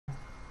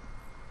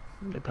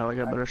They probably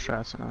got better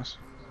strats than us.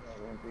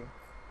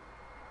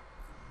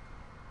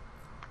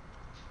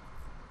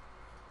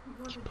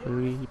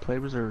 Play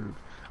reserve.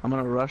 I'm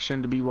gonna rush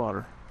in to be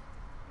water.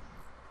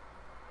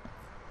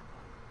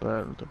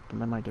 But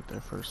they might get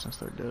there first since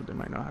they're good. They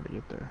might know how to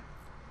get there.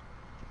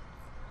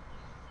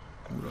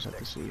 We just have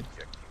to see.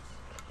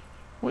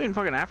 We in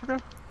fucking Africa?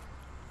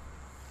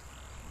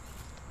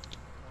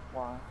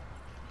 Why?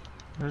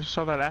 I just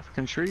saw that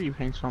African tree you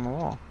painted on the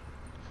wall.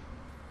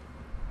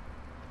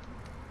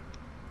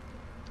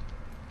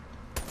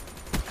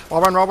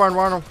 Wall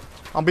run.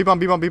 I'm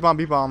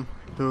B-bomb.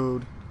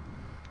 Dude.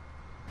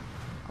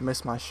 I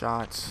missed my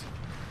shots.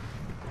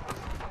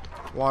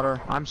 Water.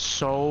 I'm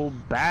so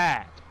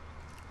bad.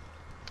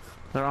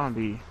 They're on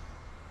B.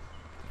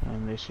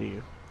 And they see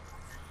you.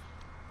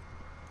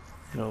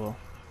 YOLO.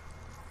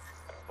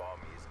 Bomb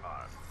is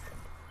armed.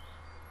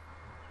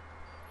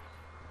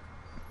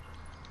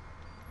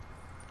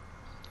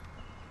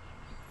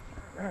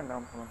 I know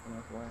I'm coming from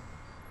this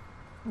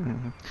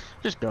way.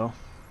 Just go.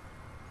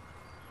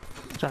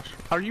 Josh,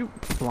 are you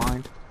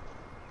blind?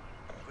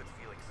 Quit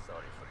feeling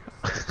sorry for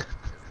yourself.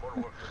 There's more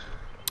work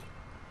to do.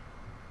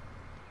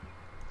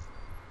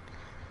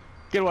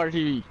 Get water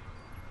TV.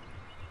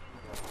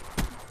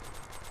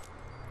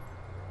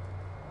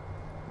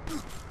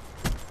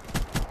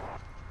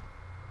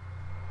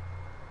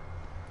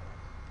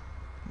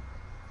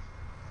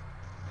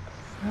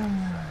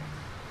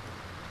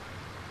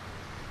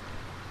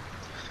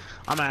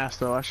 I'm ass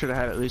though. I should have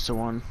had at least a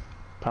one.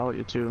 Probably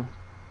a two.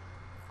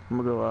 I'm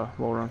gonna go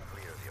wall run.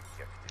 Clear the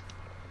objective.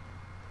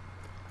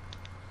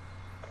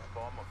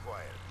 Bomb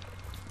acquired.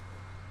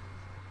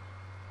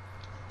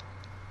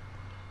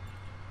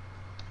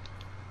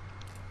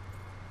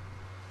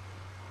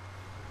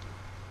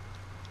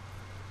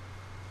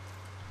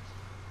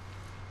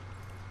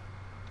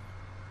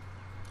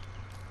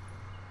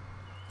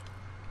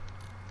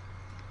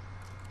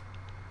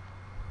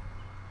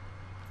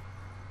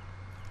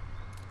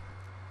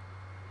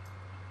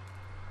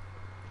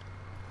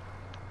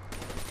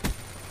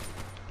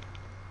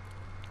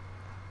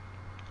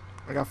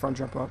 I got front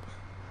jump up.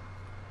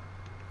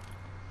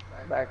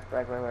 Back,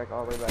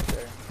 all the way back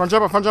there. Front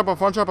jump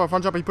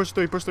up. He pushed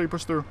through.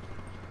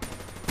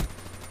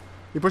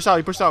 He pushed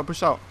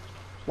out.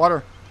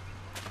 Water.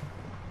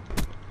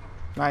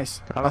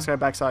 Nice. Last guy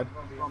backside.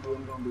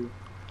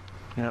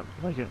 Yep,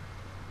 like it.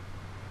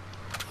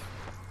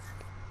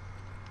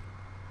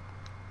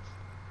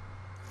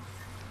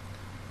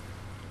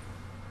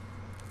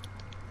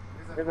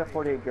 There's a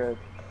 48 good.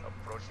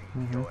 Approaching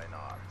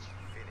PONR.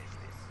 Finish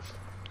this.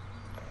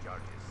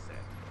 Charges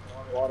set.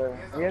 Water.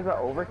 He has an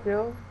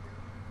overkill.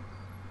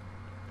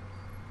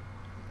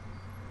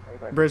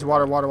 Bridge,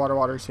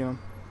 water. See him.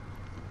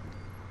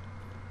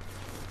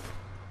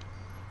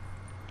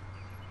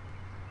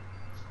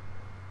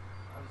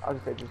 I'll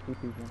just say just keep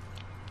peeking.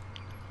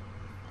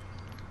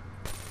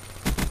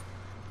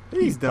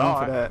 He's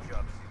done for that.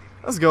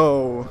 Let's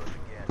go.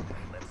 Again,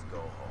 let's go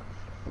home.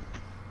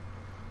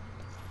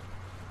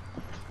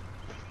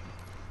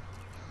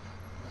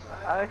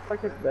 I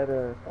expected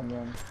better from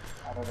them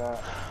out of that.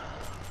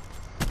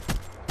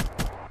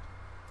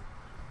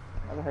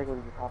 How the heck was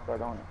he top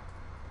right on it?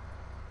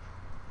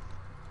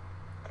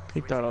 He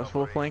thought I was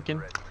full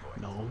flanking?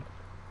 No.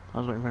 I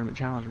was waiting for him to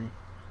challenge me.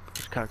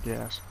 Just cocky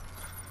ass.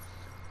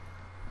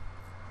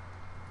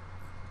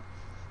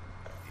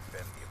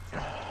 Defend the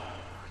objective.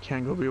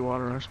 Can't go be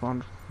water. I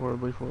spawned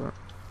horribly for it.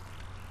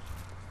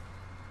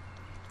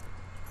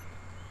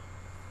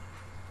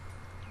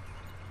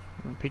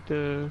 I'm gonna peek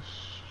this.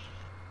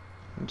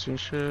 Don't see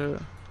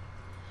shit.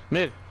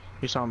 Mid!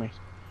 He saw me.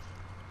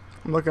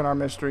 I'm looking our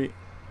mid street.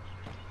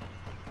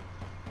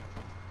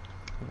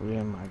 Oh,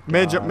 yeah, my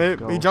Mid, God, mid.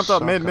 go He jumped up.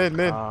 suck Mid.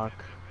 a cock.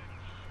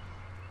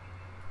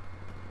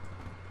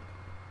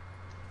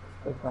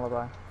 It's gonna buy.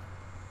 Lone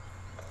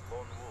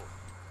Wolf.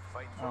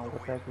 Fight I for don't know the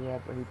what the win. heck he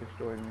had, but he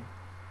destroyed me.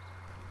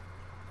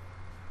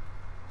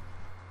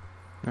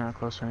 Not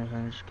close to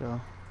anything, just go.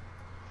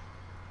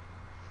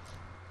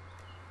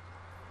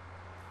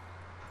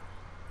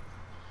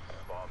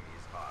 Bomb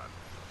is armed.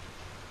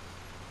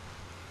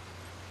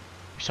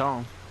 You saw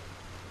him.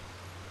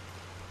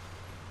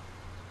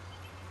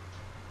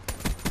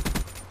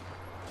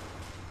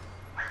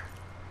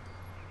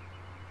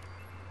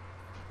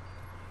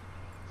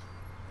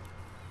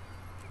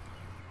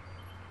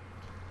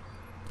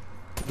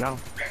 Got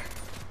him.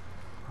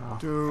 Oh.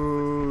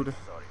 Dude,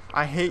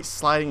 I hate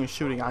sliding and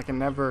shooting. I can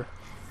never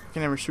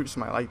shoot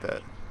somebody like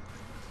that.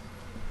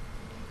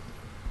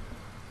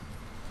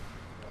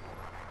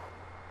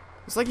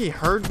 It's like he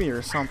heard me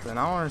or something.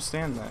 I don't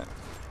understand that.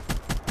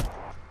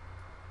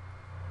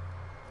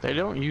 They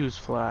don't use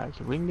flag.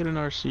 If we can get an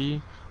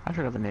RC, I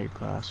should have a nade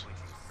class. Switching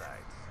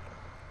sides.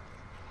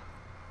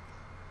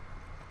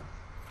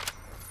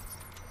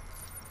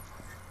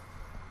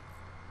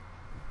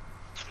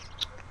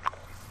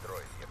 Destroy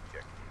the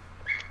objective.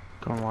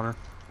 Go in water.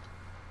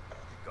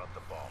 Got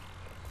the bomb.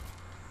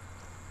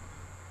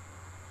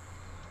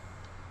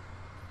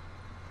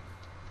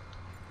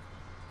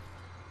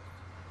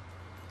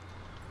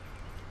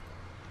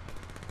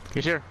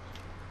 He's here.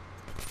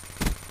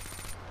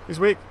 He's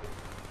weak.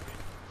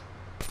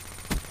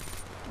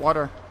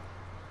 Water.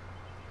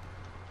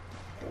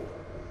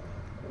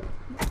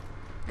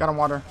 Got him,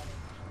 water.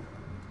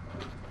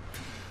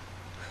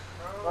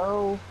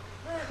 Oh,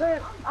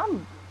 man,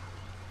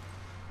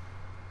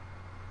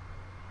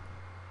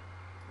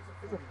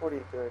 It's a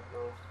 43,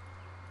 bro.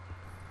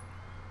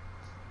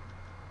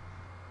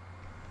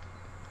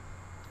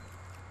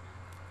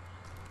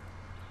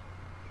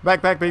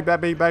 Back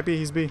B,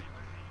 he's B.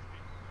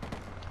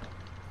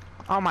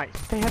 Oh my,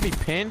 they had me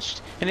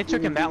pinched, and it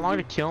took him that long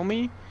to kill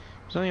me?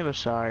 He's on the other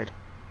side.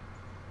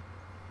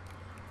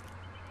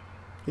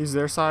 He's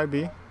their side, B.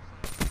 You are a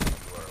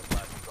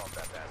last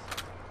combat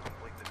asset.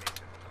 Complete the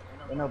mission.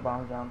 Ain't no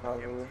bombs down,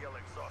 probably. MTL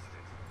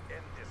exhausted.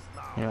 End this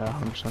now. Yeah,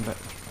 100% that.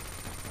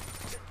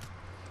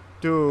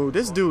 Dude,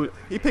 this dude,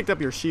 he picked up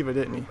your Shiva,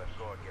 didn't he?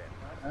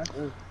 Let's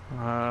go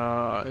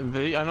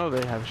again. I know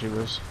they have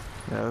Shivas.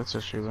 Yeah, that's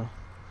a Shiva.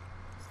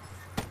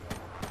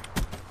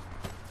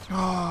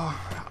 Oh,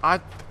 I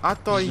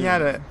thought he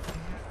had a.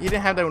 He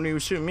didn't have that when he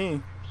was shooting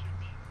me.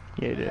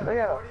 Yeah, he did. They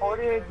got a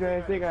 48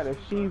 Dredge, they got a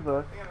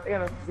Shiva, they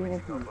got a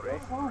BNP. Operation ready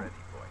point.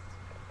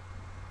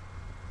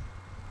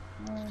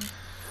 Man,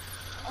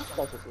 I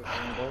stuck with this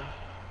thing, bro.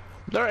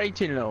 They're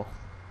 18-0.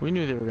 We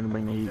knew they were gonna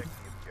bring the heat. Check the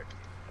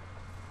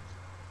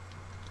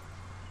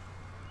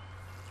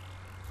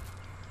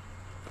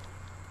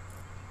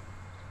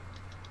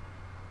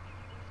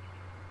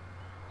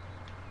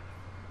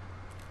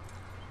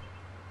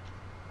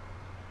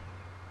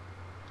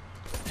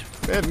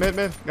objective.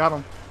 Mid. Got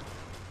him.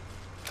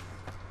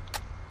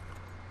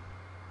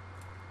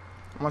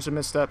 I want you to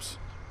miss steps.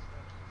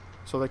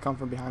 So they come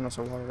from behind us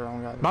or whatever. I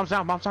don't got it. Bombs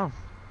down.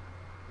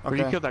 Or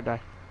you Okay. killed that guy.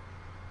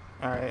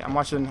 Alright, I'm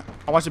watching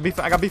B flank.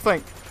 I got B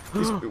flank.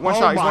 He's one Oh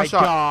shot, he's my one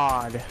shot.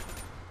 god.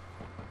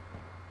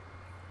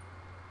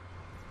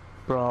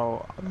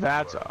 Bro,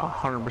 that's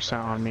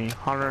 100% on me.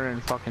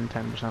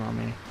 110% on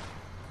me.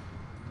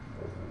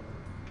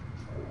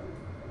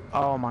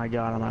 Oh my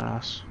god, I'm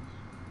ass.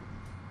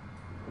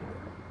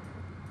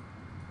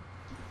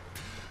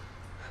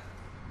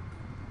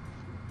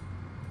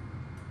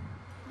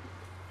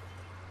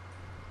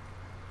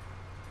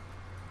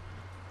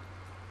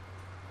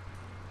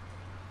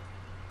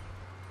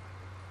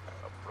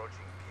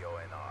 Approaching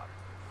PONR.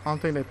 I don't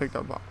think they picked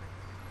up bomb.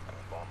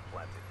 Bomb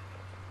planted.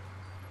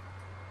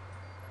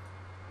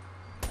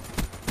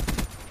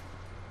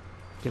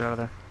 Get out of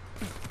there.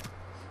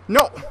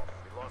 No! We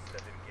lost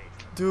that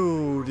engagement.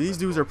 Dude, these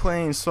dudes are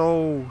playing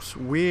so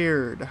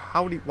weird.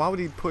 Why would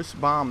he push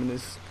bomb in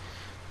this?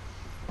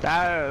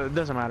 That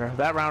doesn't matter.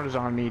 That round is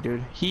on me,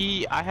 dude.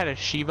 I had a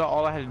Shiva.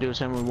 All I had to do was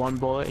hit him with one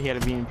bullet. He had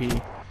a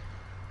BMP.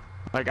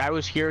 Like, I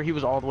was here. He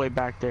was all the way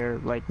back there.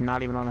 Like,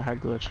 not even on a head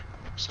glitch.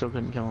 Still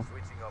couldn't kill him.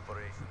 Switching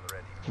operation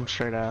ready. I'm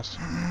straight ass.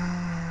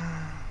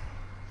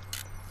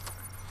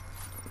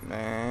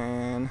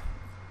 Man.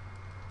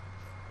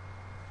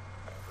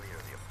 Clear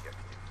the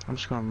objective. I'm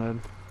just going mid.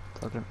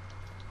 Fuck it.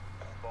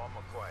 Bomb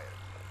acquired.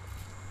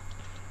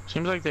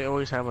 Seems like they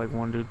always have, like,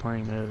 one dude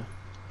playing mid.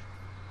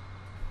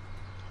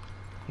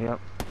 Yep.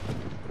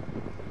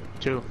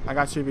 2. I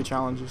got CV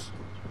challenges.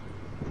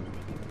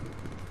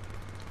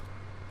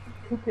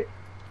 Okay.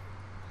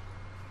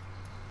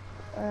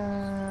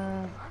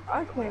 I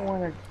can't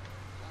win it.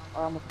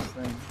 I'm a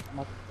thing.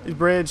 He's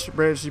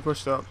bridge, he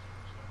pushed up.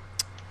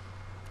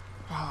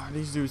 Ah,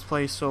 these dudes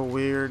play so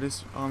weird.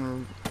 It's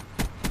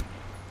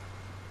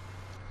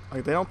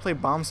like they don't play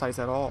bomb sites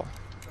at all.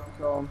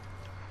 So,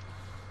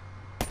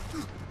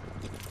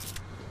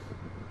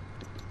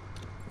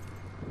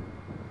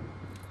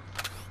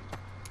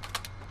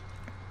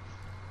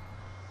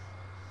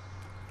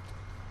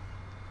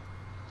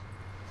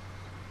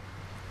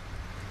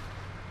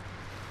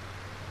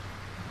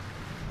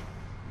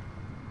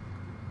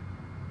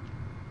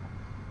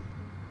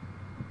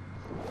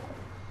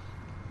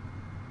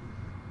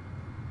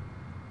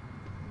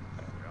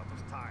 You're out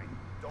of time.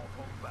 Don't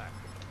hold back.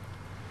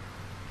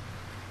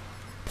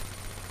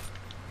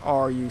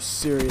 Are you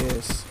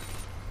serious?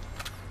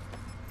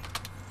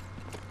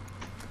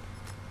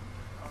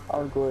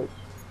 I'll glitch.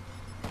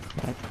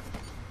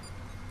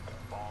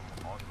 Bomb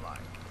online.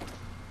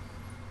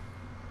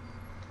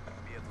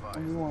 Be advised.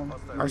 Anyone.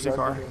 Hostile RC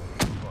car. spotted.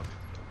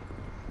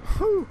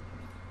 Whew.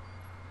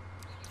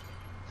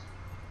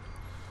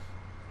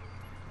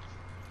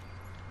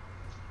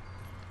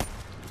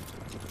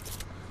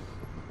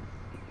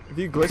 If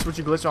you glitch, what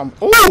you glitch on?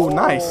 Oh,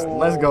 nice.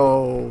 Let's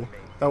go.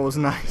 That was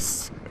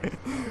nice.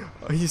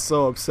 Oh, he's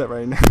so upset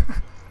right now.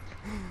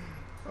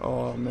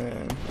 Oh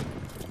man.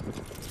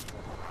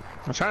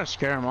 I'm trying to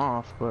scare him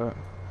off, but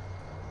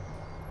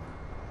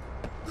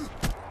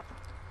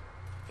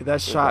If that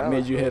shot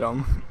made you hit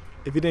him.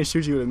 If he didn't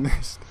shoot, you would have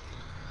missed.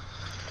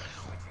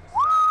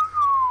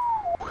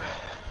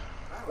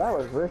 That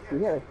was risky.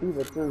 He had a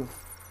Shiva too.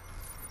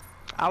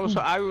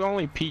 I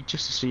only peeked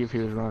just to see if he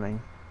was running.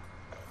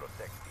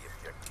 Protect the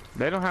objective.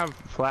 They don't have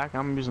flak.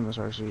 I'm using this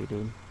RC,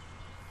 dude.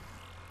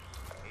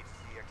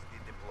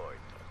 xTygazHD deployed.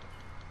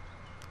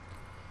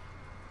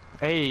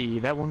 Hey,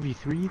 that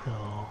 1v3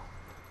 though.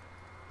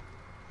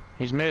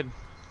 He's mid.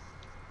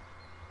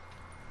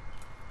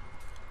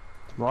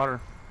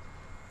 Water.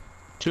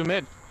 2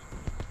 mid.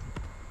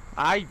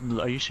 Are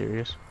you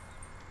serious?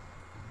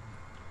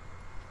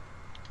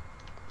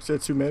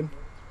 Said 2 mid.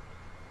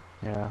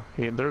 Yeah,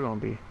 they're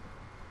gonna be.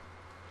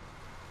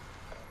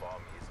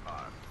 Bomb is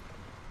armed.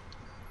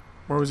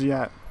 Where was he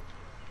at?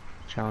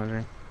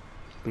 Challenging.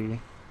 B.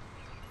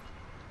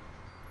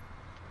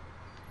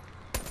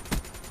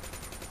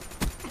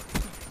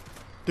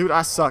 Dude,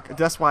 I suck.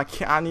 That's why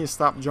I need to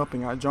stop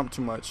jumping. I jump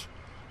too much.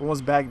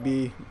 Almost back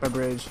B by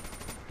bridge.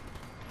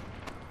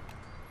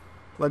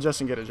 Let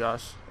Justin get it,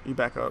 Josh. You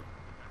back up.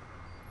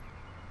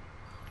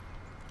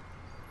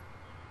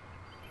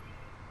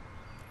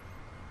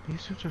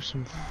 These are just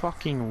some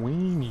fucking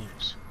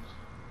weenies.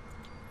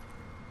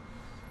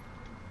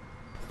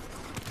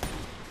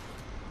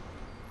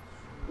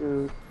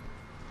 Dude.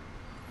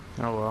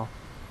 Oh well.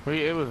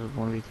 It was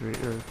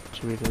 1v3 or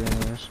 2v3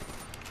 anyways.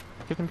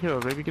 Get them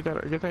kills, baby. Get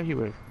that heat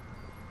wave.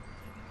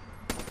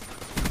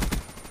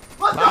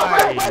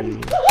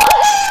 Nice.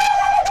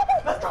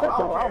 I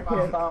don't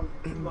care if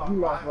you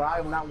lost, but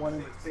I'm not 1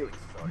 in 6.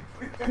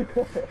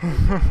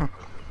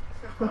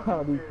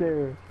 I'll be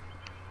serious.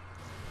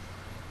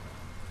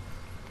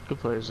 Good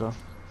plays though.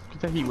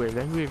 Get that heat wave.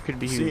 That heat wave could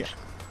be huge. See,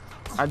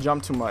 I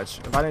jumped too much.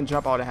 If I didn't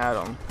jump, I would have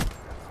had him.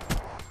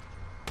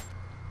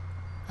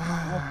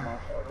 That's my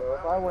fault, bro.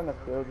 If I wouldn't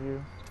have killed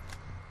you.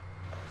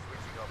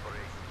 Switching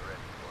operation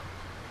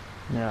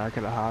ready. Yeah, I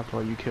could have hopped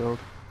while you killed.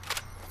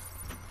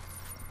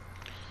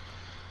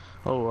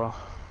 Oh well.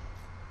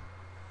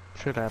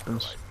 Shit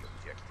happens.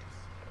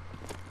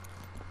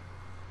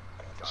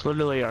 It's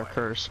literally our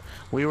curse.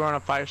 We were on a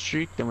 5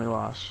 streak, then we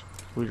lost.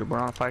 We're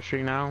on a 5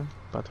 streak now,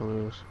 about to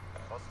lose.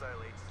 Hostile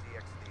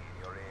xTygazHD in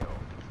your AO.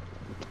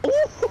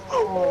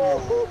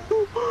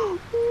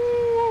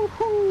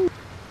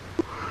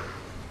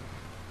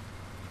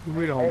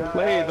 We don't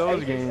play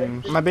those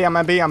games. I'm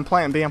at B. I'm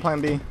playing B.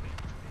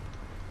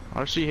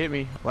 RC hit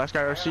me. Last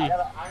guy RC. I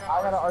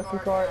got an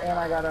RC card and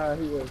I got a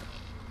heat wave.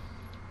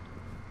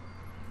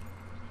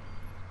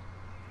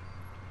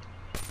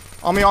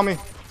 On me.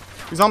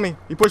 He's on me.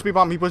 He pushed B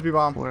bomb.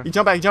 Where? He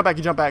jump back.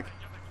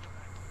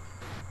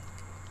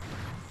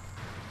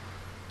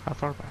 How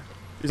far back?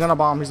 He's on a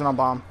bomb. He's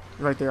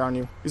right there on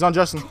you. He's on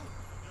Justin.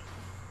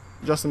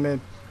 Justin mid.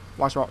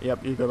 Watch out.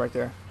 Yep, you go right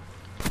there.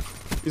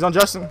 He's on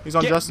Justin.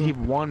 He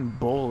one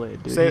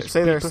bullet, dude.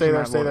 Stay there.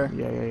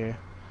 Yeah.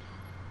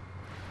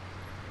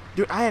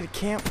 Dude, I had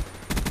camp.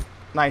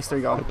 Nice, there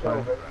you go.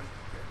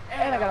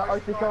 And I got an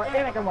RC card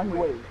and I got my heat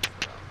wave.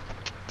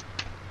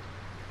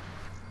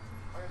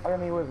 I got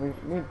me with me.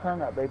 Need to turn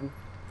that, baby.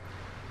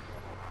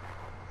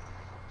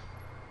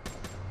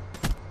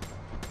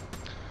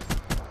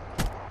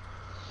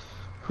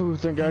 Who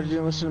thank God you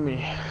didn't listen to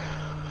me.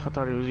 I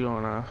thought he was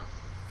going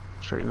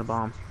straight in the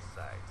bomb.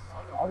 I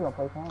was gonna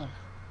play fine.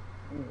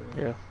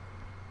 Yeah.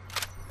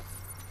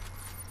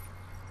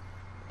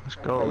 Let's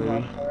go,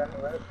 baby.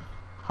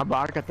 How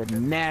about I got the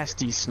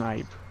nasty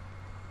snipe?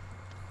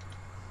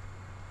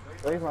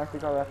 Raise my RC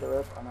card after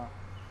rip. I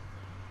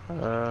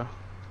know.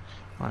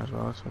 Might as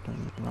well. It's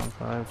fucking round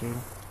 5, dude.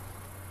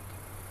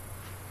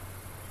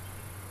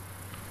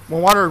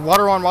 One water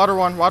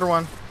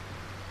one.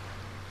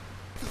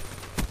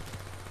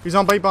 He's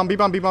on B bomb. He's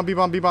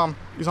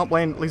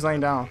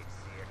laying down.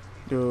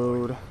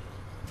 Dude.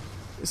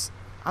 It's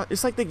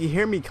like they can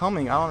hear me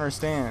coming. I don't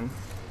understand.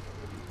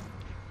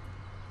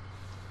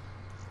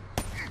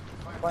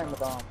 Playing the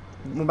bomb.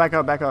 Move back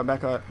up.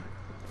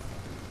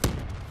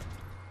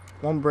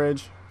 One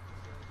bridge.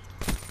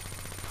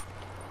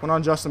 One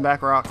on Justin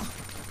back rock. The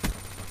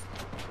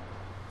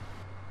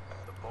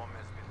bomb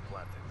has been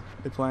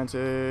planted. They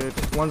planted.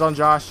 One's on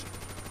Josh.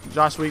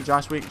 Josh weak.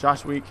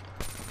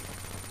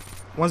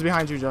 One's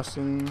behind you,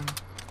 Justin.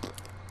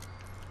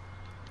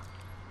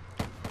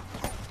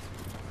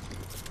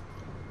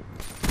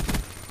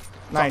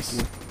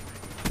 Nice.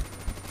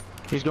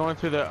 He's going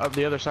through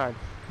the other side.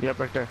 Yep,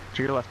 right there.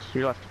 To your left. I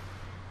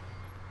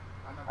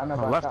know Oh,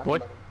 about left, that, boy.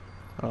 but-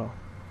 Oh.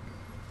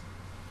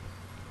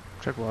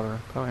 Check water.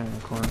 Probably in the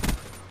corner.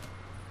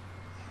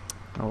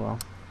 Oh well.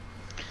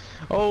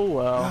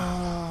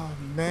 Oh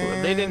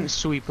man. They didn't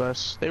sweep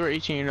us. They were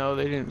 18-0.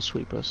 They didn't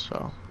sweep us,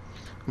 so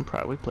I'm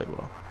proud. We played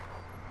well.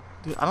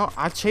 Dude,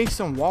 I chased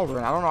him Walter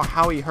and I don't know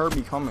how he heard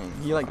me coming.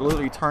 He like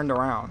literally turned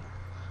around.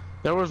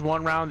 There was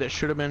one round that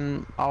should have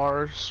been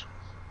ours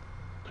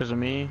because of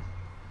me.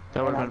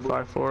 That would have been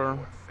 5-4. Failure.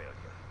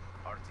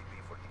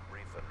 RTB for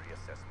debrief and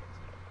reassessment.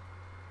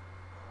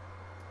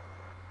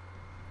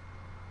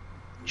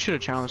 You should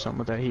have challenged something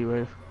with that heat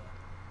wave.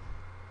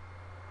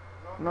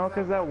 No,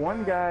 cause that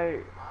one guy,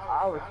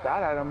 I was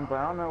shot at him, but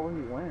I don't know where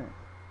he went.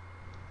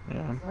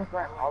 Yeah. That's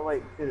right. I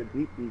like hit a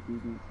deep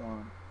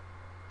on.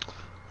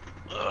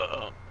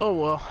 Oh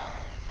well.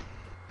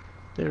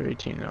 They were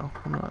 18-0.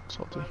 I'm not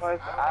salty.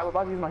 I was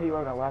about to use my hero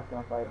in the last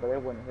gunfight, but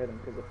it wouldn't hit him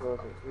because the floor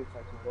was too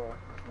far.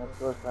 And the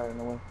floor started in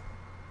the way.